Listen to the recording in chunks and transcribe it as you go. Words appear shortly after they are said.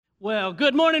Well,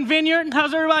 good morning, Vineyard.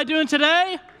 How's everybody doing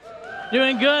today?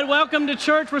 Doing good. Welcome to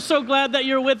church. We're so glad that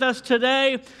you're with us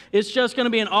today. It's just going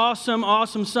to be an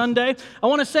awesome Sunday. I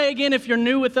want to say again, if you're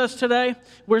new with us today,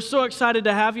 we're so excited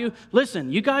to have you.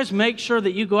 Listen, you guys make sure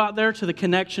that you go out there to the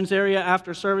Connections area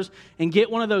after service and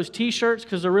get one of those t-shirts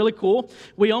because they're really cool.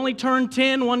 We only turned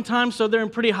 10 one time, so they're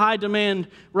in pretty high demand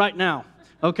right now,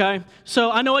 okay? So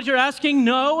I know what you're asking.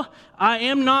 No, I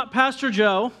am not Pastor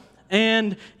Joe.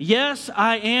 And yes,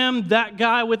 I am that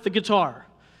guy with the guitar.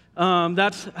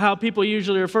 That's how people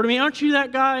usually refer to me. Aren't you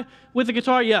that guy with the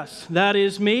guitar? Yes, that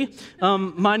is me.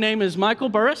 My name is Michael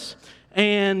Burris,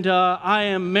 and I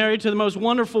am married to the most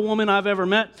wonderful woman I've ever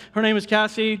met. Her name is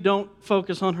Cassie. Don't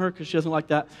focus on her because she doesn't like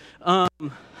that.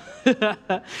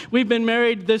 We've been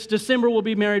married. This December we'll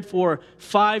be married for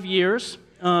 5 years.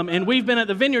 And we've been at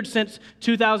the Vineyard since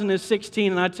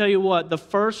 2016, and I tell you what, the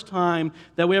first time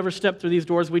that we ever stepped through these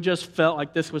doors, we just felt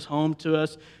like this was home to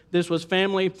us. This was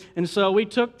family, and so we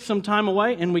took some time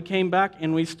away, and we came back,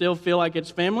 and we still feel like it's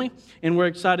family, and we're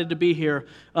excited to be here.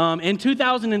 In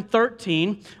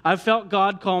 2013, I felt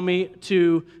God call me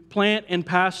to plant and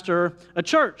pastor a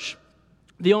church.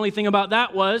 The only thing about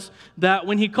that was that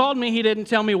when He called me, He didn't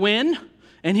tell me when,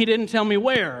 and He didn't tell me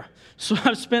where. So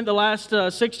I've spent the last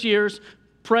 6 years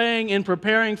praying and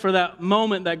preparing for that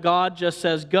moment that God just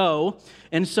says go.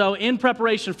 And so in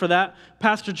preparation for that,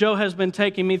 Pastor Joe has been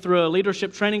taking me through a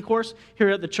leadership training course here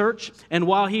at the church. And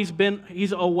while he's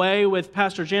away with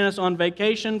Pastor Janice on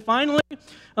vacation, finally,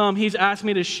 he's asked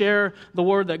me to share the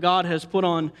word that God has put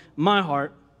on my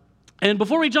heart. And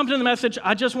before we jump into the message,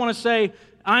 I just want to say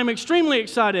I'm extremely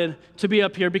excited to be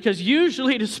up here because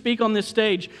usually to speak on this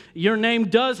stage, your name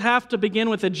does have to begin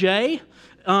with a J.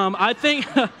 I think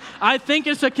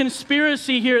it's a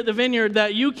conspiracy here at the Vineyard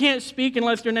that you can't speak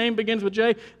unless your name begins with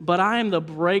J, but I am the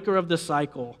breaker of the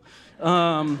cycle.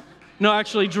 No,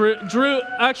 actually,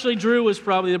 Drew was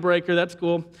probably the breaker. That's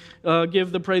cool.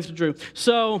 Give the praise to Drew.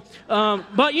 So,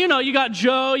 but you got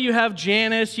Joe, you have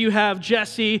Janice, you have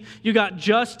Jesse, you got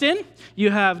Justin, you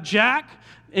have Jack,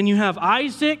 and you have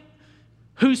Isaac,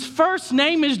 whose first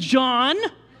name is John.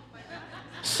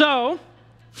 So,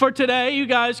 for today, you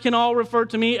guys can all refer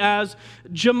to me as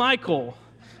Jamichael,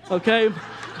 okay?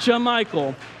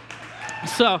 Jamichael.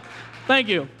 So, thank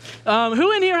you.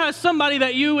 Who in here has somebody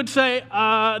that you would say,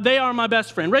 they are my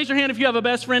best friend? Raise your hand if you have a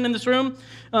best friend in this room.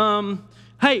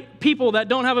 Hey, people that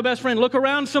don't have a best friend, look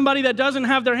around. Somebody that doesn't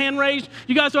have their hand raised,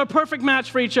 you guys are a perfect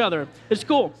match for each other. It's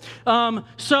cool.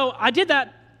 So I did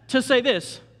that to say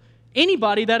this.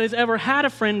 Anybody that has ever had a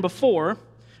friend before,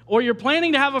 or you're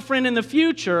planning to have a friend in the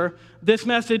future, this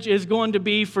message is going to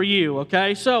be for you,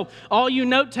 okay? So all you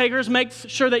note takers, make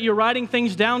sure that you're writing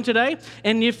things down today.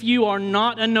 And if you are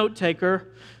not a note taker,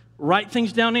 write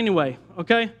things down anyway,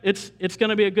 okay? It's going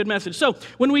to be a good message. So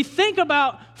when we think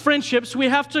about friendships, we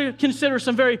have to consider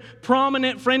some very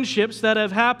prominent friendships that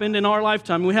have happened in our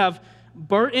lifetime. We have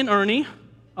Bert and Ernie,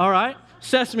 all right?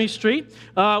 Sesame Street.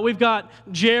 We've got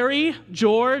Jerry,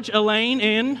 George, Elaine,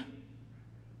 and...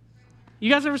 You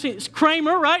guys ever seen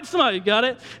Kramer, right? Somebody got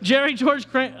it. Jerry, George,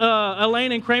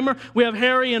 Elaine, and Kramer. We have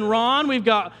Harry and Ron. We've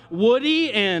got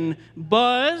Woody and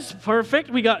Buzz.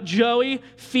 Perfect. We got Joey,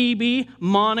 Phoebe,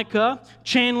 Monica,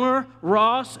 Chandler,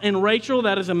 Ross, and Rachel.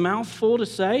 That is a mouthful to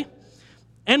say.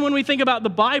 And when we think about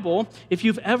the Bible, if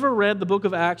you've ever read the book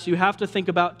of Acts, you have to think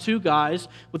about two guys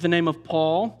with the name of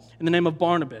Paul and the name of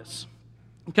Barnabas.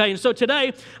 Okay, and so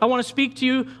today, I want to speak to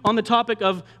you on the topic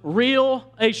of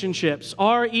relationships,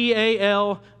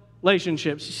 R-E-A-L,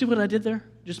 relationships. You see what I did there?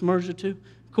 Just merged the two.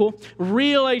 Cool.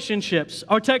 Relationships.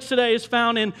 Our text today is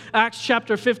found in Acts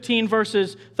chapter 15,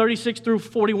 verses 36 through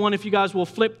 41. If you guys will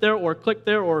flip there or click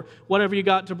there or whatever you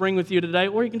got to bring with you today,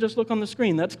 or you can just look on the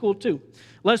screen. That's cool too.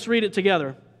 Let's read it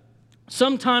together.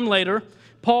 Sometime later,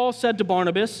 Paul said to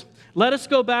Barnabas, "Let us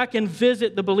go back and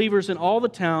visit the believers in all the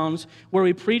towns where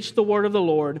we preach the word of the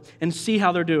Lord and see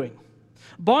how they're doing."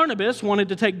 Barnabas wanted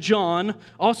to take John,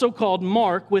 also called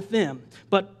Mark, with them,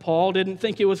 but Paul didn't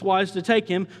think it was wise to take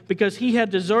him because he had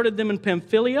deserted them in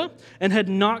Pamphylia and had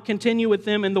not continued with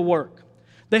them in the work.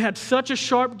 They had such a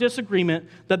sharp disagreement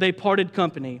that they parted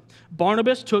company.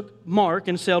 Barnabas took Mark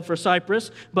and sailed for Cyprus,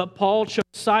 but Paul chose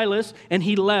Silas, and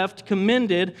he left,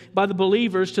 commended by the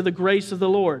believers to the grace of the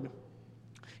Lord.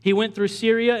 He went through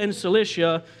Syria and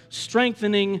Cilicia,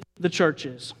 strengthening the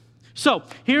churches. So,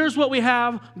 here's what we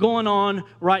have going on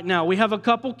right now. We have a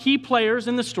couple key players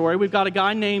in the story. We've got a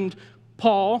guy named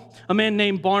Paul, a man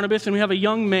named Barnabas, and we have a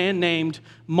young man named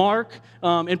Mark.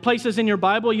 In places in your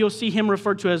Bible, you'll see him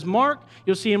referred to as Mark.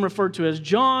 You'll see him referred to as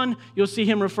John. You'll see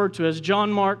him referred to as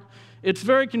John Mark. It's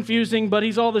very confusing, but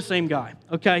he's all the same guy,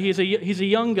 okay? He's a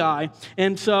young guy.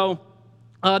 And so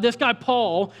this guy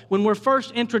Paul, when we're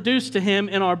first introduced to him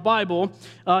in our Bible,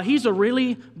 he's a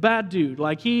really bad dude.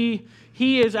 Like he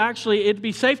is actually, it'd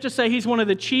be safe to say he's one of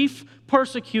the chief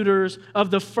persecutors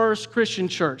of the first Christian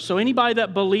church. So anybody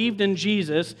that believed in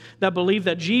Jesus, that believed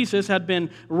that Jesus had been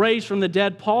raised from the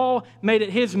dead, Paul made it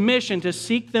his mission to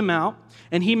seek them out.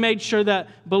 And he made sure that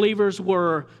believers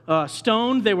were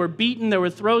stoned, they were beaten, they were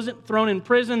thrown in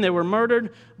prison, they were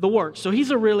murdered, the works. So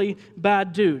he's a really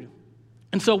bad dude.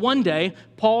 And so one day,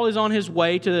 Paul is on his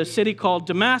way to the city called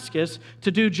Damascus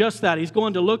to do just that. He's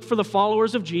going to look for the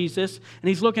followers of Jesus, and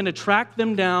he's looking to track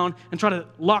them down and try to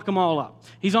lock them all up.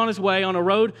 He's on his way on a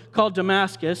road called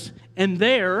Damascus, and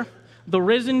there, the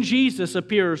risen Jesus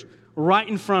appears right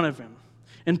in front of him.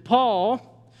 And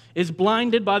Paul is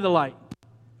blinded by the light.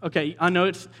 Okay, I know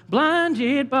it's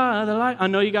blinded by the light. I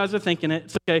know you guys are thinking it.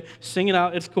 It's okay. Sing it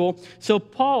out. It's cool. So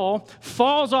Paul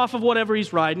falls off of whatever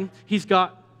he's riding. He's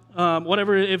got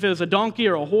whatever, if it was a donkey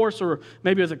or a horse or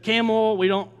maybe it was a camel, we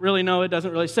don't really know, it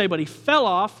doesn't really say, but he fell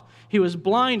off, he was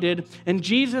blinded, and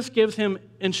Jesus gives him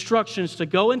instructions to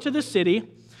go into the city,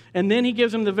 and then he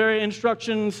gives him the very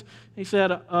instructions, he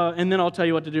said, and then I'll tell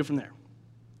you what to do from there.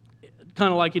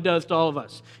 Kind of like he does to all of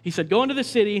us. He said, go into the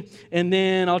city, and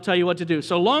then I'll tell you what to do.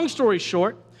 So long story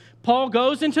short, Paul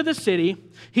goes into the city,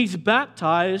 he's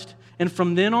baptized, and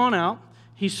from then on out,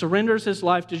 he surrenders his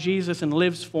life to Jesus and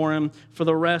lives for him for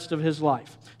the rest of his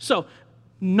life. So,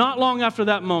 not long after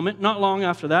that moment, not long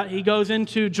after that, he goes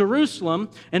into Jerusalem,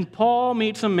 and Paul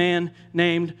meets a man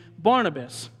named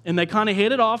Barnabas. And they kind of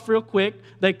hit it off real quick.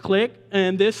 They click,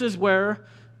 and this is where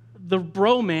the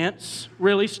bromance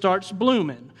really starts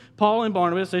blooming. Paul and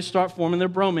Barnabas, they start forming their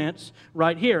bromance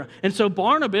right here. And so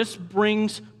Barnabas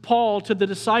brings Paul to the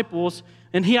disciples,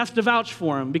 and he has to vouch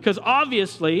for him, because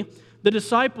obviously the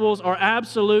disciples are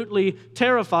absolutely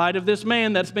terrified of this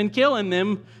man that's been killing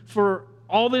them for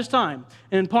all this time.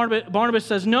 And Barnabas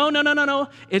says, no,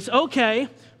 it's okay.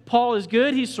 Paul is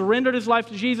good. He's surrendered his life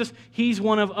to Jesus. He's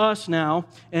one of us now.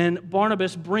 And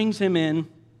Barnabas brings him in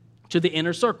to the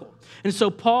inner circle. And so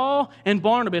Paul and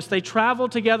Barnabas, they travel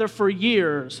together for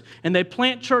years, and they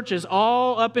plant churches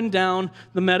all up and down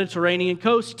the Mediterranean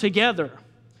coast together.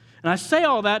 And I say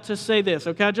all that to say this,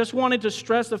 okay? I just wanted to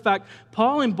stress the fact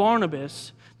Paul and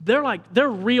Barnabas, they're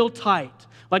real tight.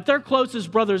 Like they're close as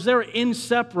brothers. They're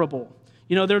inseparable.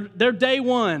 You know, they're day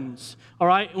ones, all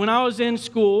right? When I was in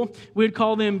school, we'd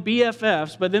call them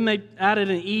BFFs, but then they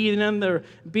added an E, and then they're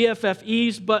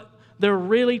BFFEs, but they're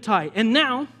really tight. And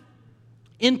now,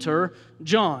 enter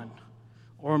John,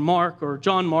 or Mark, or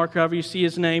John Mark, however you see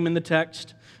his name in the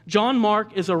text. John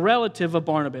Mark is a relative of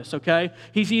Barnabas, okay?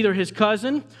 He's either his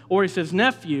cousin or he's his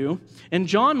nephew, and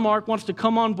John Mark wants to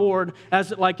come on board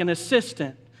as like an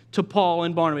assistant to Paul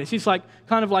and Barnabas. He's like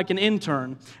kind of like an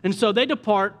intern. And so they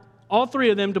depart, all three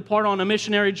of them depart on a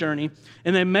missionary journey,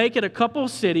 and they make it a couple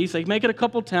cities, they make it a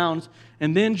couple towns,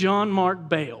 and then John Mark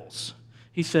bails.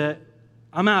 He said,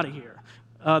 I'm out of here.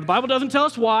 The Bible doesn't tell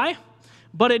us why,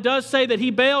 but it does say that he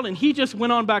bailed and he just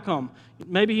went on back home.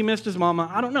 Maybe he missed his mama,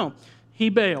 I don't know. He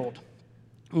bailed,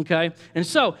 okay? And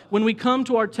so, when we come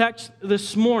to our text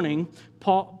this morning,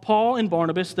 Paul and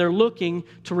Barnabas, they're looking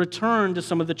to return to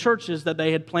some of the churches that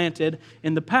they had planted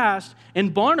in the past,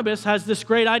 and Barnabas has this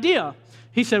great idea.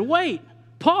 He said, wait,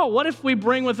 Paul, what if we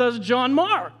bring with us John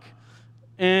Mark?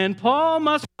 And Paul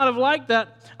must not have liked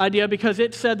that idea because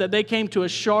it said that they came to a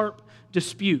sharp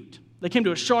dispute. They came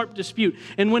to a sharp dispute.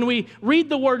 And when we read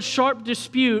the word sharp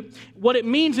dispute, what it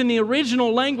means in the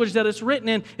original language that it's written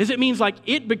in is it means like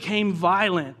it became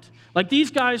violent. Like these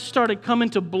guys started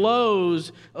coming to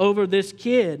blows over this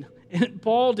kid. And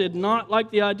Paul did not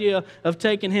like the idea of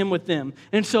taking him with them.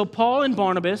 And so Paul and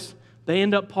Barnabas, they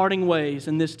end up parting ways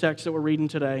in this text that we're reading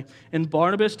today. And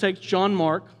Barnabas takes John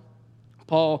Mark.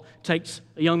 Paul takes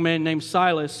a young man named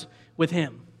Silas with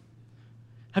him.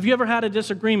 Have you ever had a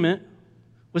disagreement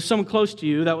with someone close to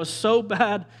you that was so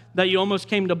bad that you almost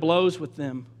came to blows with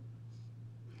them?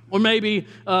 Or maybe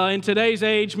in today's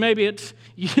age, maybe it's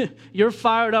you're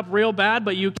fired up real bad,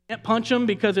 but you can't punch them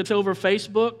because it's over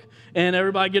Facebook, and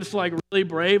everybody gets like really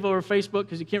brave over Facebook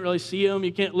because you can't really see them,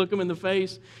 you can't look them in the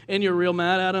face, and you're real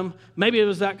mad at them. Maybe it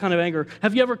was that kind of anger.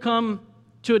 Have you ever come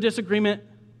to a disagreement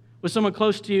with someone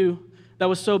close to you that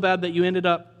was so bad that you ended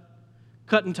up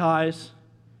cutting ties,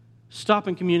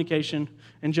 stopping communication,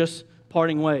 and just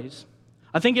parting ways?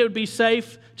 I think it would be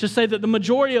safe to say that the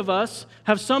majority of us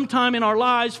have sometime in our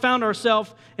lives found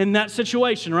ourselves in that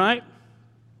situation, right?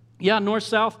 Yeah, north,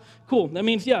 south, cool. That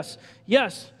means yes.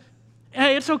 Yes.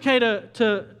 Hey, it's okay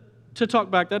to talk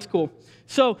back. That's cool.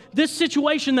 So this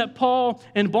situation that Paul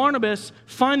and Barnabas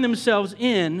find themselves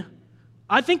in,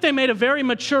 I think they made a very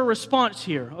mature response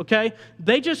here, okay?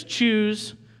 They just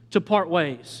choose to part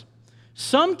ways.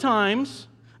 Sometimes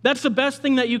that's the best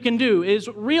thing that you can do, is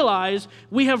realize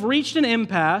we have reached an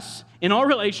impasse in our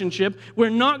relationship. We're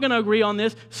not going to agree on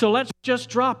this, so let's just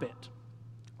drop it.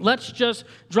 Let's just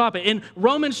drop it. In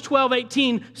Romans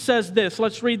 12:18 says this.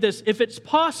 Let's read this. If it's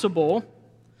possible,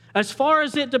 as far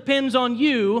as it depends on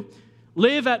you,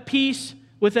 live at peace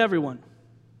with everyone.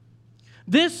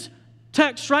 This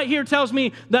text right here tells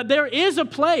me that there is a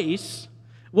place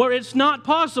where it's not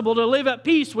possible to live at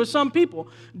peace with some people.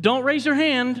 Don't raise your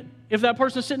hand if that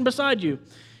person's sitting beside you.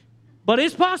 But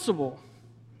it's possible.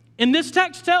 And this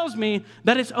text tells me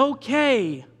that it's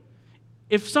okay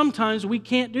if sometimes we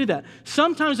can't do that.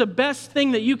 Sometimes the best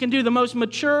thing that you can do, the most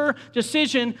mature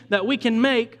decision that we can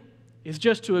make, is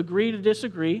just to agree to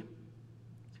disagree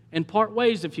and part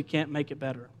ways if you can't make it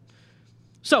better.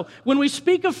 So, when we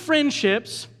speak of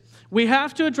friendships, we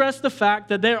have to address the fact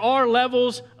that there are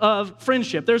levels of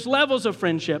friendship. There's levels of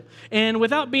friendship. And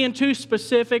without being too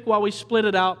specific while we split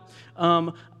it out,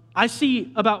 I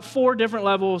see about 4 different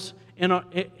levels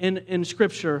in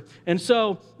Scripture. And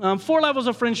so, 4 levels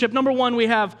of friendship. Number 1, we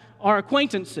have our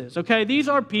acquaintances, okay? These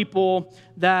are people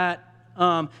that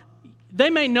they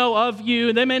may know of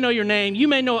you, they may know your name, you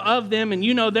may know of them, and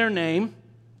you know their name,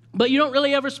 but you don't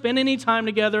really ever spend any time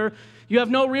together. You have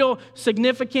no real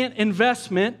significant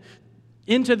investment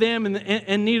into them,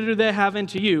 and neither do they have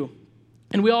into you.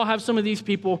 And we all have some of these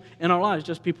people in our lives,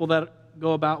 just people that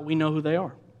go about, we know who they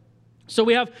are. So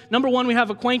we have, number 1, we have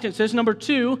acquaintances. Number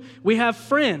 2, we have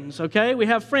friends, okay? We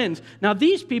have friends. Now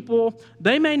these people,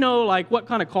 they may know like what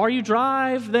kind of car you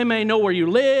drive. They may know where you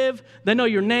live. They know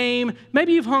your name.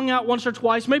 Maybe you've hung out once or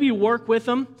twice. Maybe you work with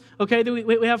them, okay?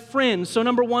 We have friends. So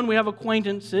number 1, we have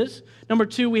acquaintances. Number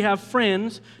 2, we have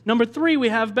friends. Number 3, we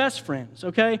have best friends,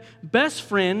 okay? Best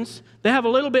friends, they have a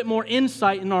little bit more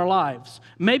insight in our lives.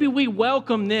 Maybe we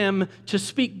welcome them to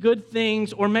speak good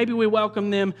things, or maybe we welcome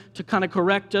them to kind of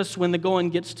correct us when the going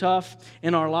gets tough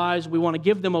in our lives. We want to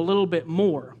give them a little bit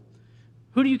more.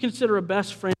 Who do you consider a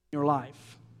best friend in your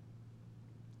life?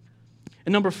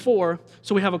 And number 4,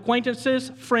 so we have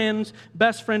acquaintances, friends,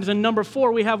 best friends. And number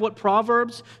 4, we have what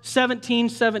Proverbs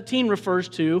 17:17 refers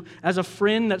to as a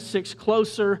friend that sticks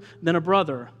closer than a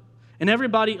brother. And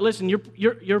everybody, listen,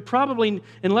 you're probably,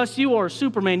 unless you are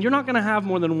Superman, you're not going to have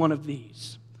more than one of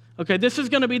these. Okay, this is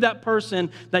going to be that person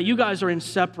that you guys are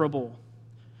inseparable.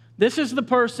 This is the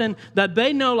person that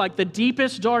they know like the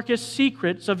deepest, darkest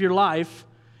secrets of your life.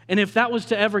 And if that was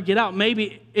to ever get out,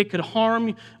 maybe it could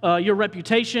harm your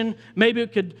reputation. Maybe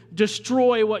it could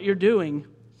destroy what you're doing.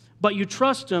 But you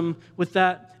trust them with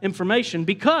that information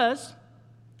because,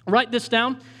 write this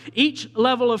down, each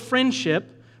level of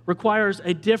friendship requires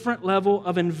a different level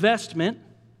of investment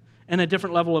and a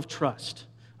different level of trust.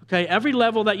 Okay, every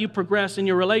level that you progress in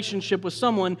your relationship with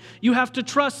someone, you have to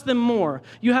trust them more.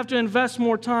 You have to invest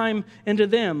more time into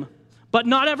them. But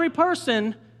not every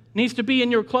person needs to be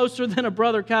in your closer than a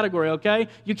brother category, okay?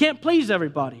 You can't please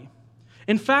everybody.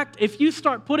 In fact, if you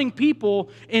start putting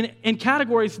people in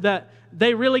categories that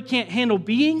they really can't handle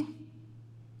being,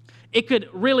 it could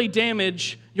really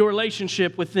damage your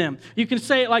relationship with them. You can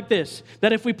say it like this,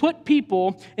 that if we put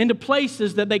people into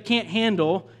places that they can't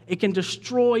handle, it can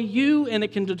destroy you and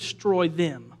it can destroy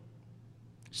them.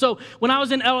 So when I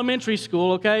was in elementary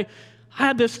school, okay, I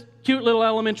had this cute little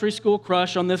elementary school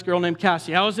crush on this girl named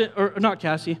Cassie. Not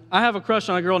Cassie. I have a crush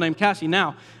on a girl named Cassie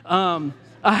now. I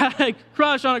had a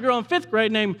crush on a girl in 5th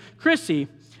grade named Chrissy,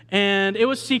 and it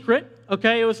was secret,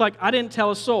 okay? It was like I didn't tell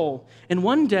a soul. And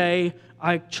one day,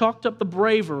 I chalked up the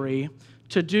bravery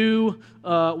to do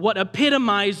what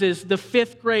epitomizes the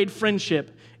 5th grade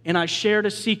friendship, and I shared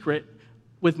a secret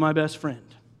with my best friend.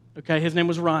 Okay, his name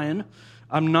was Ryan.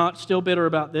 I'm not still bitter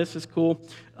about this. It's cool.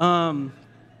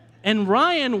 And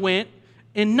Ryan went,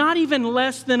 and not even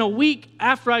less than a week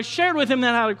after I shared with him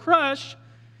that I had a crush,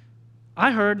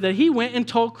 I heard that he went and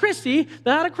told Chrissy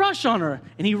that I had a crush on her,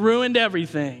 and he ruined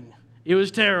everything. It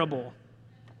was terrible.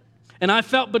 And I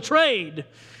felt betrayed.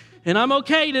 And I'm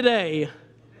okay today,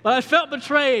 but I felt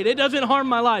betrayed. It doesn't harm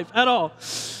my life at all.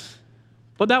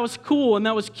 But that was cool, and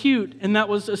that was cute, and that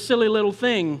was a silly little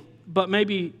thing. But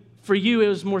maybe for you, it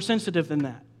was more sensitive than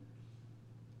that.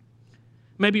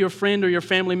 Maybe your friend or your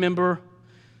family member,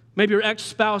 maybe your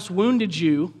ex-spouse wounded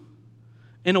you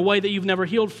in a way that you've never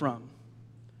healed from.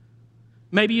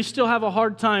 Maybe you still have a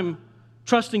hard time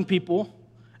trusting people.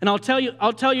 And I'll tell you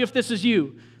if this is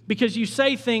you, because you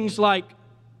say things like,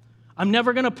 I'm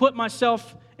never going to put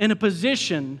myself in a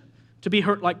position to be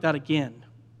hurt like that again.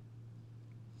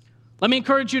 Let me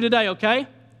encourage you today, okay?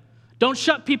 Don't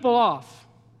shut people off.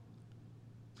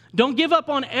 Don't give up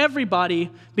on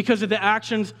everybody because of the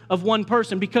actions of one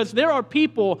person, because there are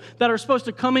people that are supposed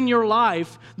to come in your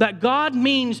life that God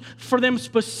means for them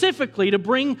specifically to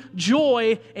bring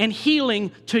joy and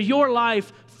healing to your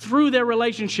life through their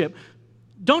relationship.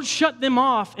 Don't shut them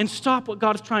off and stop what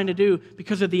God is trying to do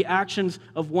because of the actions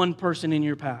of one person in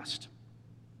your past.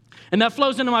 And that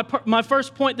flows into my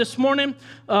first point this morning.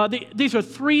 These are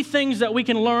three things that we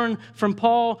can learn from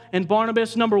Paul and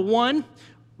Barnabas. Number one,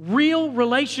 real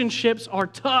relationships are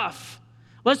tough.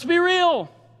 Let's be real.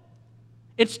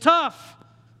 It's tough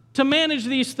to manage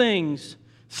these things.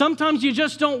 Sometimes you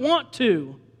just don't want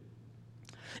to.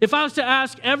 If I was to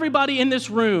ask everybody in this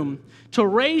room to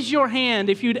raise your hand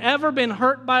if you'd ever been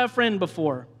hurt by a friend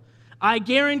before, I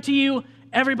guarantee you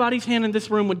everybody's hand in this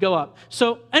room would go up.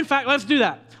 So, in fact, let's do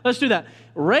that. Let's do that.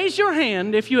 Raise your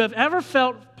hand if you have ever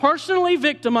felt personally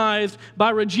victimized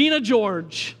by Regina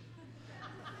George.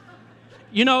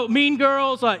 You know, Mean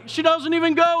Girls, like, she doesn't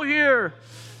even go here.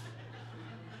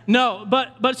 No,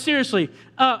 but seriously,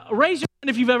 raise your hand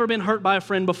if you've ever been hurt by a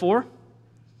friend before.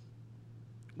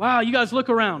 Wow, you guys look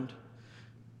around.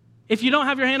 If you don't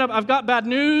have your hand up, I've got bad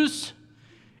news.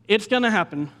 It's going to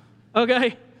happen,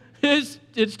 okay?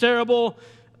 It's terrible,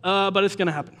 but it's going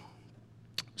to happen.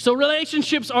 So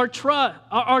relationships are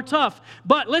tough.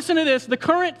 But listen to this. The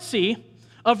currency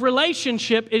of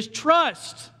relationship is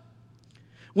trust.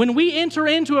 When we enter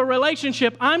into a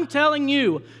relationship, I'm telling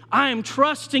you, I am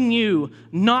trusting you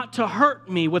not to hurt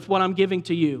me with what I'm giving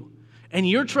to you. And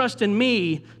you're trusting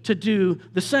me to do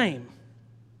the same.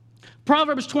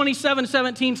 Proverbs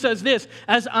 27:17 says this,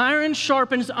 as iron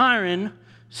sharpens iron,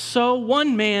 so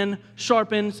one man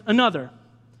sharpens another.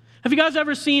 Have you guys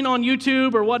ever seen on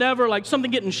YouTube or whatever, like something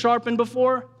getting sharpened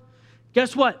before?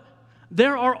 Guess what?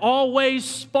 There are always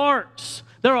sparks.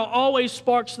 There are always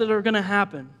sparks that are going to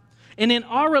happen. And in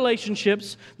our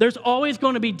relationships, there's always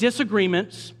going to be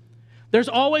disagreements. There's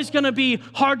always going to be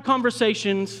hard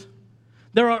conversations.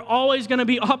 There are always going to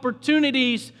be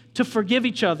opportunities to forgive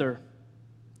each other.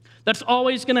 That's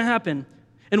always going to happen.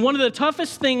 And one of the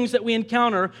toughest things that we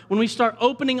encounter when we start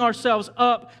opening ourselves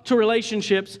up to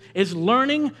relationships is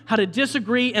learning how to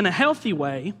disagree in a healthy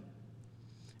way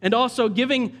and also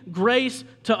giving grace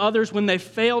to others when they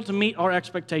fail to meet our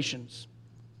expectations.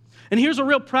 And here's a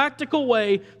real practical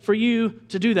way for you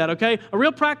to do that, okay? A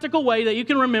real practical way that you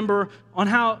can remember on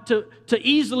how to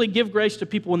easily give grace to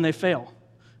people when they fail.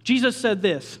 Jesus said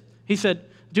this. He said,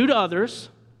 do to others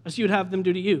as you'd have them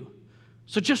do to you.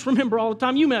 So just remember all the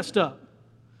time you messed up.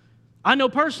 I know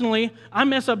personally, I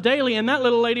mess up daily, and that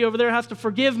little lady over there has to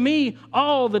forgive me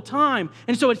all the time.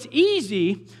 And so it's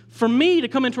easy for me to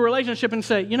come into a relationship and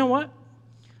say, you know what?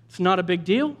 It's not a big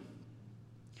deal.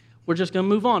 We're just going to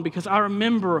move on because I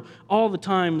remember all the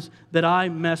times that I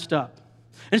messed up.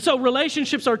 And so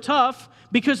relationships are tough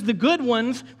because the good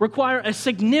ones require a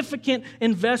significant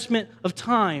investment of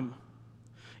time.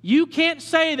 You can't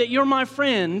say that you're my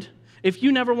friend if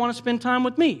you never want to spend time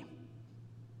with me.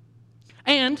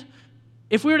 And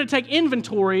if we were to take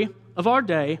inventory of our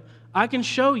day, I can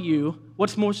show you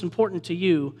what's most important to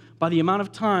you by the amount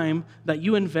of time that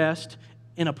you invest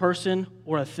in a person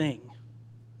or a thing.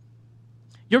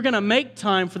 You're going to make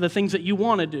time for the things that you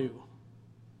want to do.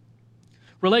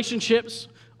 Relationships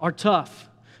are tough.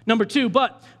 Number two,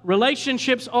 but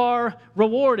relationships are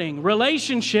rewarding.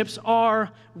 Relationships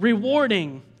are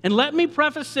rewarding. And let me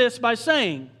preface this by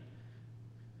saying,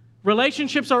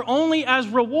 relationships are only as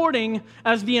rewarding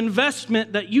as the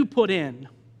investment that you put in.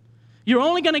 You're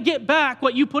only going to get back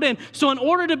what you put in. So in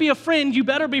order to be a friend, you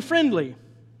better be friendly.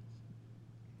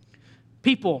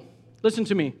 People, listen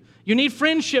to me. You need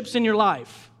friendships in your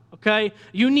life, okay?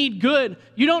 You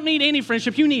don't need any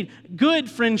friendships. You need good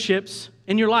friendships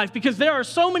in your life because there are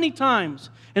so many times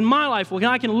in my life when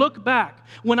I can look back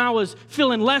when I was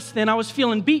feeling less than, I was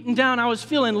feeling beaten down, I was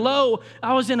feeling low,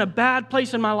 I was in a bad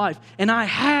place in my life, and I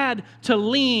had to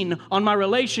lean on my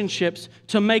relationships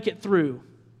to make it through.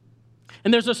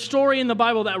 And there's a story in the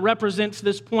Bible that represents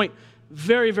this point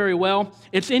very, very well.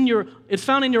 It's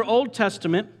found in your Old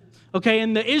Testament, okay,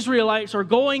 and the Israelites are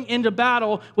going into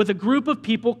battle with a group of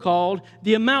people called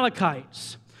the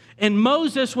Amalekites. And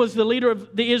Moses was the leader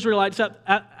of the Israelites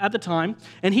at the time,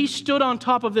 and he stood on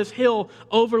top of this hill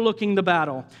overlooking the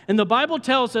battle. And the Bible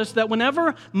tells us that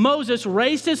whenever Moses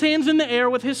raised his hands in the air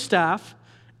with his staff,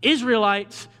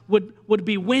 Israelites would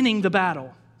be winning the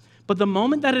battle. But the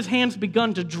moment that his hands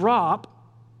begun to drop,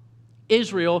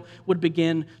 Israel would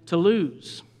begin to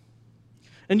lose.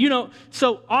 And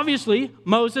so obviously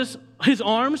Moses, his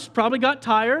arms probably got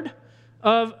tired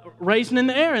of raising in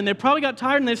the air, and they probably got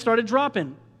tired and they started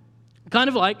dropping. Kind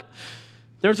of like,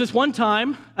 there was this one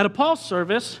time at a Pulse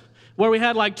service where we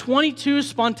had like 22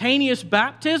 spontaneous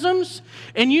baptisms.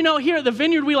 And you know, here at the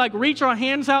Vineyard, we like reach our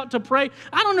hands out to pray.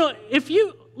 I don't know, if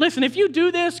you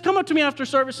do this, come up to me after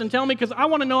service and tell me, because I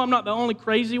want to know I'm not the only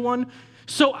crazy one.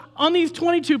 So on these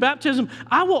 22 baptisms,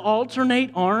 I will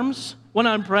alternate arms when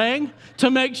I'm praying to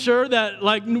make sure that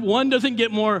like one doesn't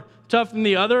get more tough than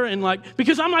the other, and like,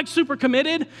 because I'm like super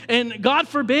committed, and God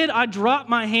forbid I drop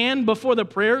my hand before the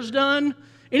prayer's done.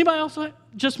 Anybody else like,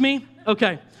 just me?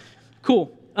 Okay,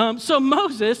 cool. So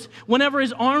Moses, whenever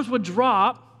his arms would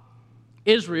drop,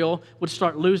 Israel would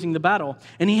start losing the battle.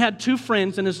 And he had two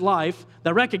friends in his life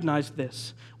that recognized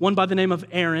this. One by the name of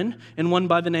Aaron and one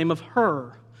by the name of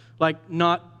Hur. Like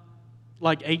not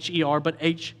like H-E-R, but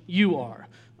H-U-R.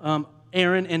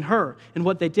 Aaron and Hur. And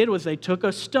what they did was they took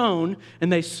a stone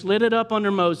and they slid it up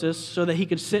under Moses so that he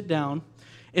could sit down.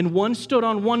 And one stood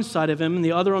on one side of him and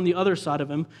the other on the other side of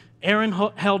him. Aaron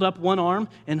held up one arm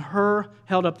and Hur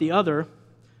held up the other.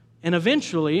 And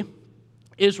eventually,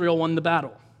 Israel won the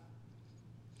battle.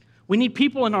 We need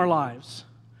people in our lives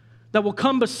that will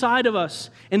come beside of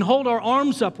us and hold our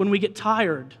arms up when we get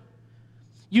tired.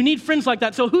 You need friends like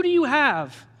that. So who do you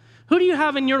have? Who do you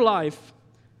have in your life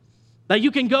that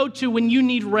you can go to when you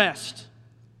need rest?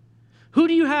 Who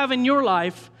do you have in your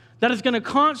life that is going to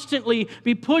constantly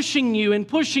be pushing you and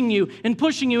pushing you and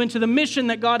pushing you into the mission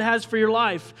that God has for your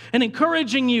life and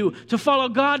encouraging you to follow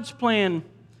God's plan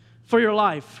for your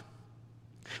life?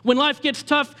 When life gets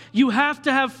tough, you have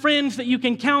to have friends that you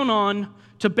can count on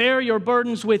to bear your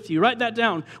burdens with you. Write that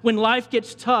down. When life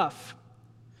gets tough,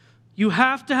 you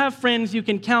have to have friends you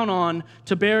can count on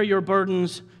to bear your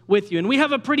burdens with you. And we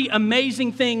have a pretty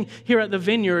amazing thing here at the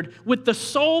Vineyard with the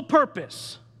sole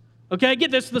purpose, okay, get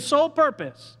this, the sole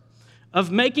purpose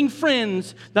of making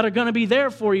friends that are going to be there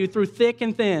for you through thick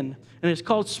and thin. And it's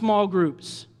called small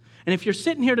groups. And if you're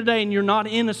sitting here today and you're not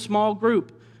in a small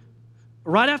group,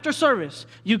 right after service,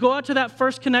 you go out to that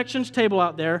First Connections table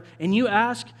out there and you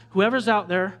ask whoever's out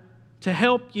there to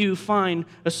help you find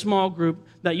a small group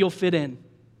that you'll fit in.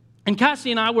 And Cassie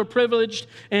and I were privileged,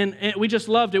 and we just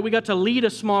loved it. We got to lead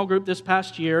a small group this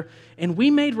past year, and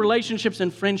we made relationships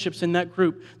and friendships in that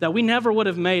group that we never would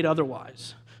have made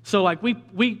otherwise. So like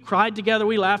we cried together,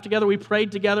 we laughed together, we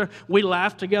prayed together, we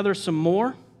laughed together some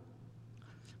more.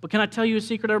 But can I tell you a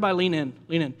secret? Everybody lean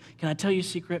in. Can I tell you a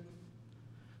secret?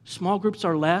 Small groups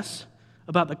are less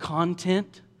about the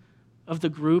content of the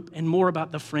group and more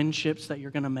about the friendships that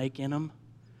you're going to make in them.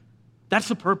 That's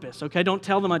the purpose, okay? Don't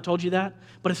tell them I told you that,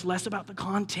 but it's less about the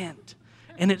content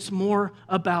and it's more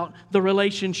about the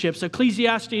relationships.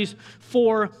 Ecclesiastes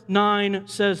 4:9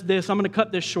 says this. I'm going to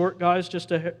cut this short, guys, just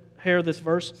to hair this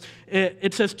verse.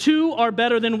 It says, "Two are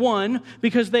better than one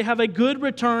because they have a good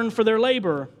return for their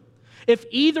labor. If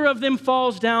either of them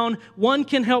falls down, one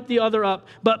can help the other up.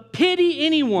 But pity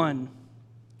anyone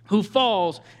who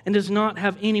falls and does not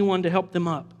have anyone to help them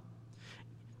up."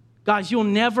 Guys, you'll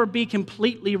never be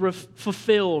completely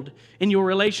fulfilled in your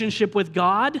relationship with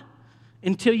God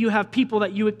until you have people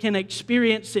that you can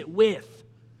experience it with.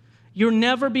 You'll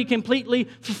never be completely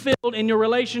fulfilled in your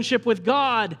relationship with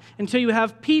God until you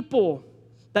have people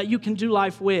that you can do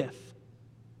life with.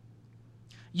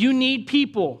 You need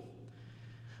people.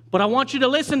 But I want you to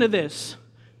listen to this.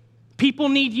 People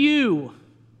need you.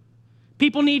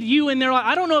 People need you in their life.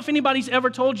 I don't know if anybody's ever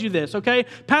told you this, okay?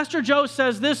 Pastor Joe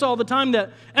says this all the time,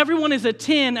 that everyone is a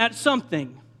 10 at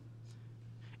something.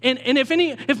 And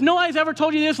if nobody's ever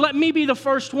told you this, let me be the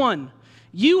first one.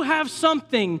 You have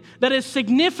something that is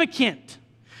significant.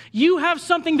 You have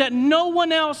something that no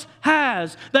one else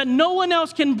has, that no one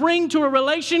else can bring to a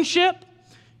relationship.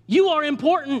 You are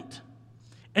important,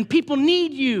 and people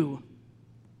need you.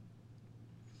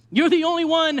 You're the only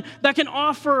one that can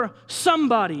offer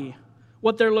somebody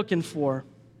what they're looking for.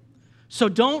 So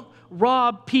don't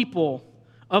rob people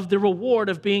of the reward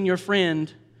of being your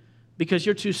friend because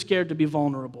you're too scared to be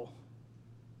vulnerable.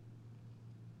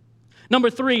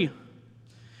 Number 3,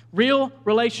 real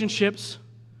relationships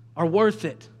are worth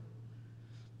it.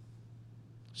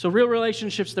 So real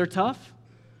relationships, they're tough.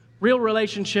 Real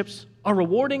relationships are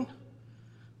rewarding.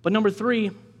 But number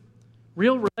 3,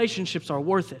 real relationships are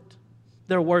worth it.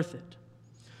 They're worth it.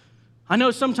 I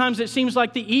know sometimes it seems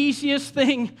like the easiest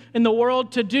thing in the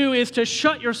world to do is to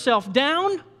shut yourself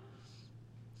down,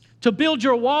 to build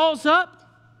your walls up,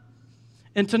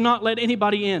 and to not let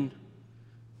anybody in.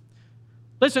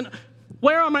 Listen,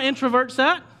 where are my introverts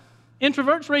at?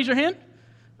 Introverts, raise your hand.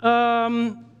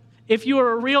 If you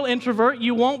are a real introvert,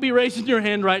 you won't be raising your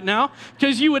hand right now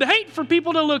because you would hate for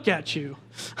people to look at you.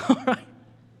 All right?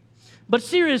 But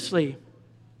seriously,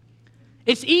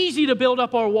 it's easy to build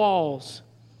up our walls.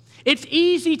 It's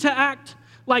easy to act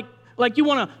like you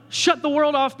want to shut the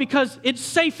world off because it's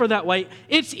safer that way.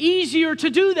 It's easier to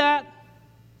do that,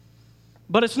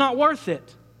 but it's not worth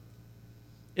it.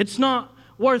 It's not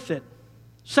worth it.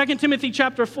 2 Timothy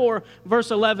chapter 4,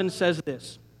 verse 11 says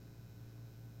this.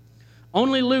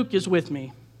 Only Luke is with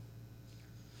me.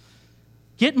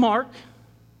 Get Mark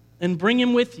and bring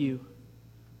him with you,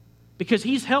 because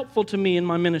he's helpful to me in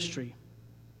my ministry.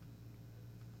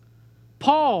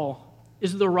 Paul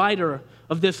is the writer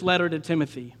of this letter to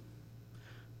Timothy.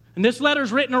 And this letter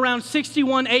is written around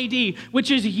 61 AD, which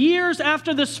is years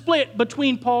after the split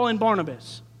between Paul and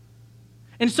Barnabas.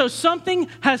 And so something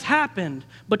has happened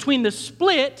between the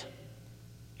split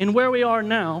and where we are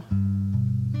now.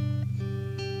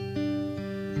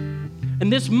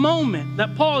 And this moment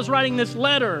that Paul is writing this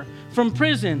letter from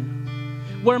prison,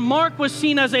 where Mark was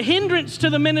seen as a hindrance to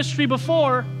the ministry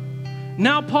before,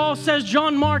 now Paul says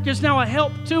John Mark is now a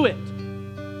help to it.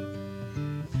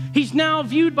 He's now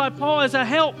viewed by Paul as a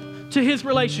help to his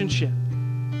relationship.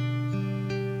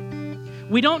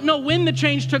 We don't know when the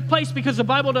change took place because the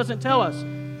Bible doesn't tell us.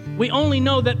 We only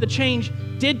know that the change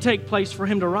did take place for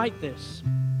him to write this.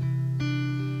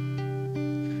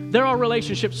 There are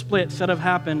relationship splits that have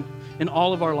happened in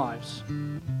all of our lives.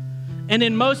 And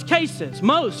in most cases,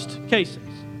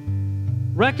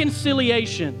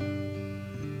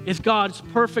 reconciliation is God's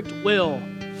perfect will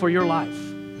for your life.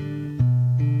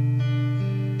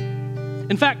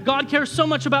 In fact, God cares so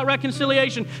much about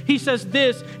reconciliation. He says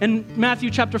this in Matthew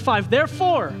chapter 5.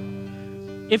 Therefore,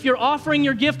 if you're offering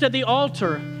your gift at the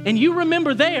altar and you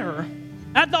remember there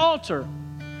at the altar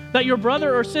that your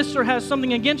brother or sister has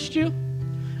something against you,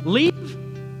 leave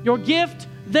your gift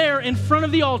there in front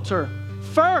of the altar.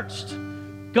 First,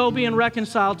 go being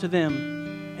reconciled to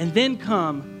them, and then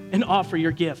come and offer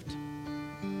your gift.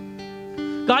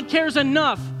 God cares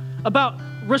enough about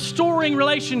restoring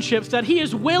relationships that He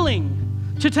is willing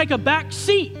to take a back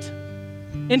seat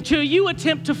until you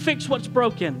attempt to fix what's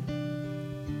broken.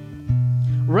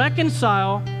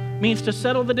 Reconcile means to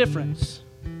settle the difference,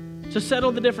 to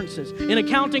settle the differences. In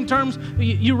accounting terms,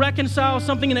 you reconcile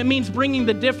something and it means bringing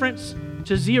the difference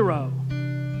to zero.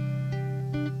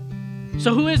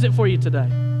 So who is it for you today?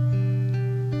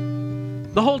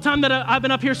 The whole time that I've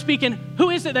been up here speaking, who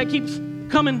is it that keeps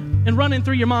coming and running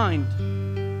through your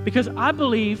mind? Because I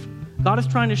believe God is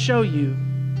trying to show you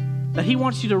that He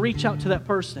wants you to reach out to that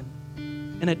person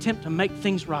and attempt to make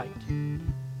things right.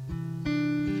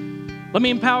 Let me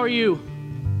empower you.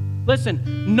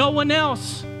 Listen, no one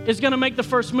else is going to make the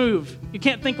first move. You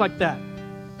can't think like that.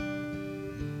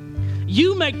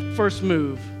 You make the first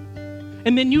move,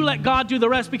 and then you let God do the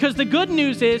rest, because the good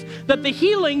news is that the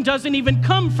healing doesn't even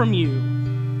come from you.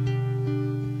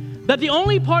 That the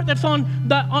only part that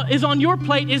is on your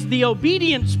plate is the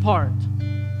obedience part.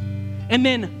 And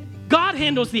then God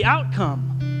handles the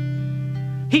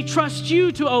outcome. He trusts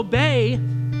you to obey,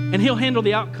 and He'll handle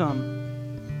the outcome.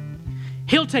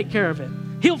 He'll take care of it.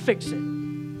 He'll fix it.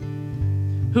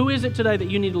 Who is it today that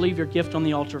you need to leave your gift on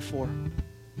the altar for?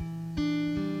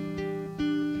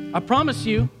 I promise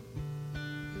you,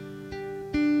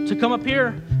 to come up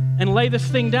here and lay this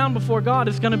thing down before God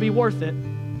is going to be worth it.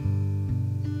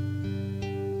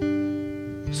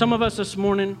 Some of us this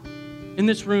morning in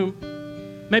this room,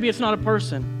 maybe it's not a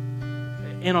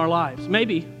person in our lives.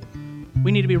 Maybe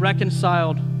we need to be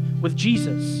reconciled with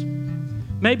Jesus.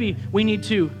 Maybe we need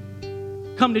to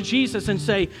come to Jesus and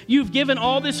say, you've given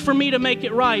all this for me to make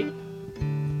it right.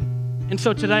 And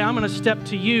so today I'm going to step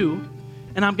to you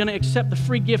and I'm going to accept the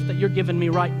free gift that you're giving me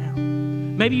right now.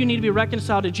 Maybe you need to be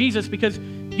reconciled to Jesus because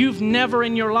you've never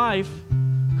in your life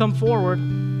come forward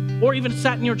or even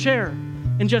sat in your chair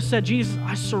and just said, Jesus,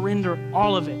 I surrender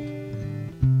all of it.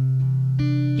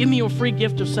 Give me your free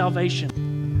gift of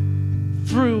salvation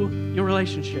through your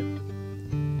relationship.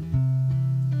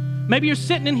 Maybe you're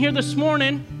sitting in here this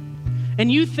morning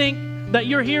and you think that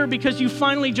you're here because you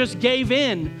finally just gave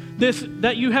in.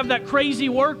 That you have that crazy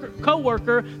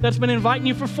coworker that's been inviting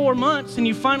you for 4 months and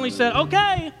you finally said,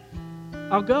 okay,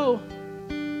 I'll go.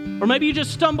 Or maybe you just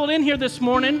stumbled in here this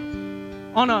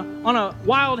morning on a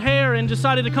wild hair and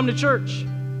decided to come to church.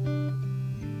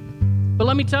 But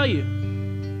let me tell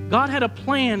you, God had a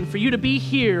plan for you to be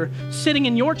here, sitting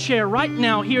in your chair right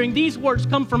now, hearing these words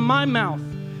come from my mouth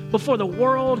before the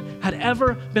world had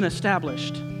ever been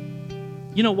established.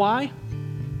 You know why?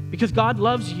 Because God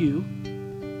loves you.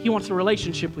 He wants a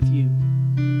relationship with you.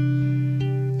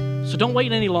 So don't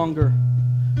wait any longer.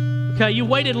 Okay, you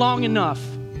waited long enough.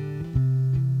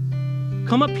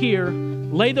 Come up here,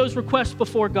 lay those requests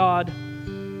before God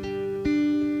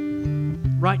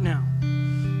right now.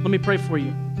 Let me pray for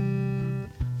you.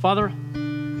 Father,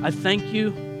 I thank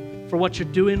you for what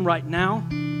you're doing right now.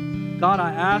 God,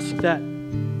 I ask that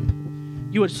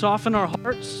you would soften our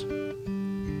hearts.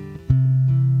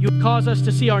 You would cause us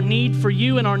to see our need for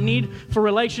you and our need for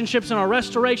relationships and our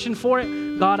restoration for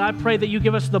it. God, I pray that you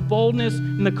give us the boldness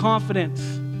and the confidence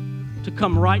to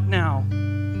come right now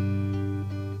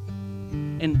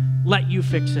and let you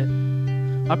fix it.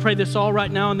 I pray this all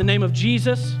right now in the name of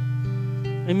Jesus.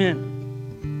 Amen.